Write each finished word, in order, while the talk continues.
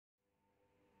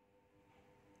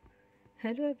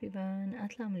Hello everyone,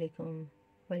 Assalamu alaikum.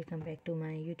 Welcome back to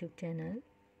my YouTube channel.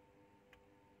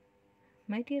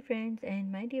 My dear friends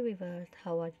and my dear viewers,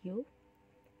 how are you?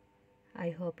 I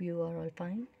hope you are all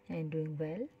fine and doing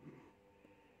well.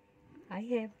 I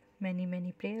have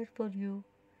many prayers for you.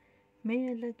 May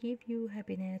Allah give you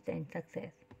happiness and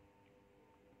success.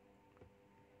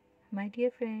 My dear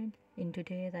friends, in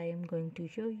today's I am going to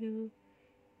show you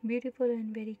beautiful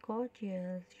and very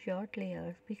gorgeous short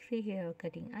layers pixie hair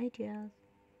cutting ideas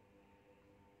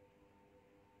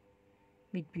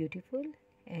with beautiful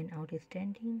and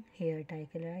outstanding hair dye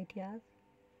color ideas.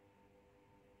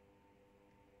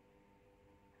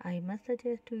 I must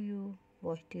suggest to you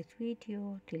watch this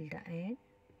video till the end.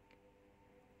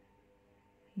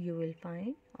 You will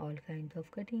find all kinds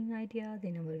of cutting ideas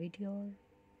in our videos.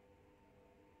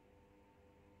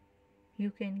 You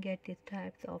can get these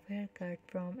types of haircut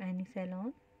from any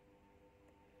salon.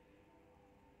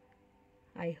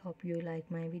 I hope you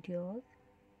like my videos.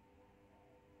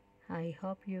 I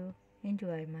hope you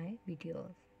enjoy my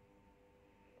videos.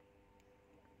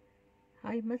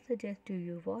 I must suggest to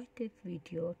you watch this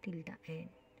video till the end.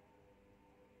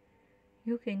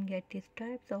 You can get these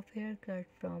types of haircut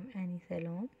from any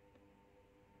salon.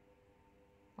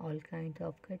 All kinds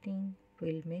of cutting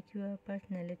will make your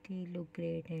personality look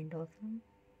great and awesome.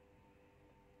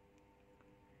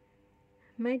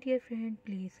 My dear friend,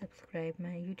 please subscribe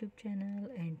my YouTube channel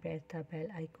and press the bell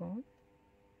icon.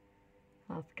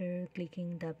 After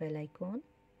clicking the bell icon,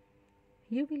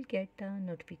 you will get the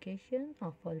notification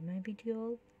of all my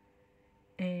videos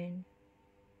and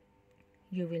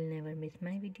you will never miss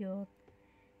my videos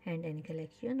and any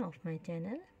collection of my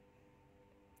channel.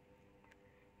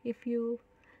 If you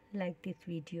like this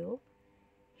video,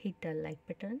 hit the like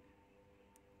button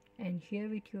and share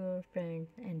with your friends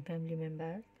and family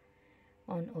members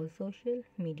on all social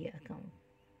media accounts.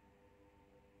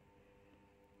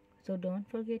 So don't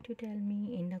forget to tell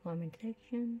me in the comment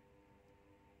sections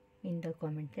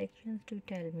to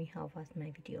tell me how was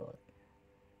my videos.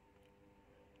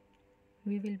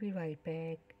 We will be right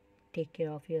back. Take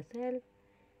care of yourself.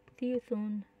 See you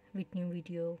soon with new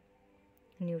video,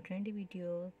 new trendy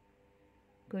videos.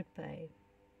 Goodbye.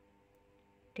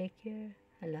 Take care.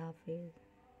 Allah Hafiz.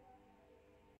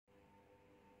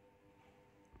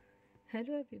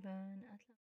 Hello everyone.